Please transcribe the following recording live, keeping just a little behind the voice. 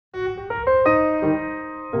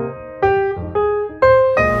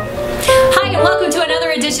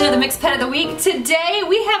edition of the Mixed Pet of the Week. Today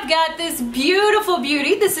we have got this beautiful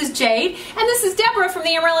beauty. This is Jade, and this is Debora from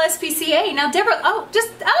the Amarillo SPCA. Now Debora, tell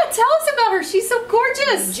us about her. She's so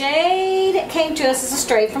gorgeous. Jade came to us as a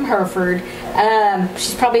stray from Hereford.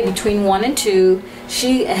 She's probably between 1 and 2.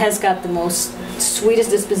 She has got the most sweetest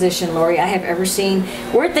disposition, Lori, I have ever seen.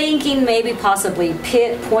 We're thinking maybe possibly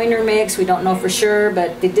pit pointer mix. We don't know for sure,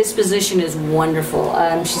 but the disposition is wonderful.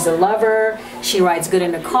 She's a lover. She rides good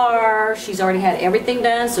in the car. She's already had everything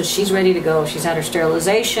done, so she's ready to go. She's had her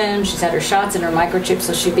sterilization. She's had her shots and her microchip,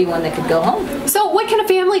 so she'd be one that could go home. So what kind of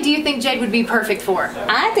family do you think Jade would be perfect for?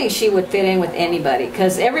 I think she would fit in with anybody,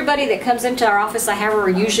 because everybody that comes into our office, I have her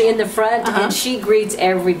usually in the front, and she greets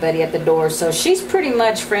everybody at the door. So she's pretty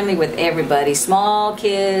much friendly with everybody. Small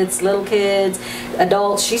kids, little kids,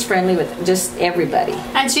 adults. She's friendly with just everybody.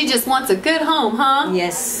 And she just wants a good home, huh?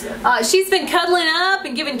 Yes. She's been cuddling up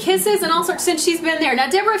and giving kisses and all sorts since she's been there. Now,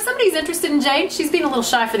 Debora, if somebody's interested in Jade, she's being a little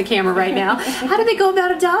shy for the camera right now. How do they go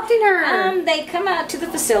about adopting her? They come out to the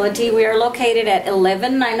facility. We are located at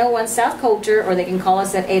 11901 South Coulter, or they can call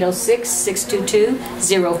us at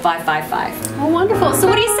 806-622-0555. Oh, wonderful. So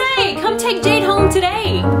what do you say? Come take Jade home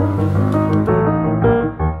today.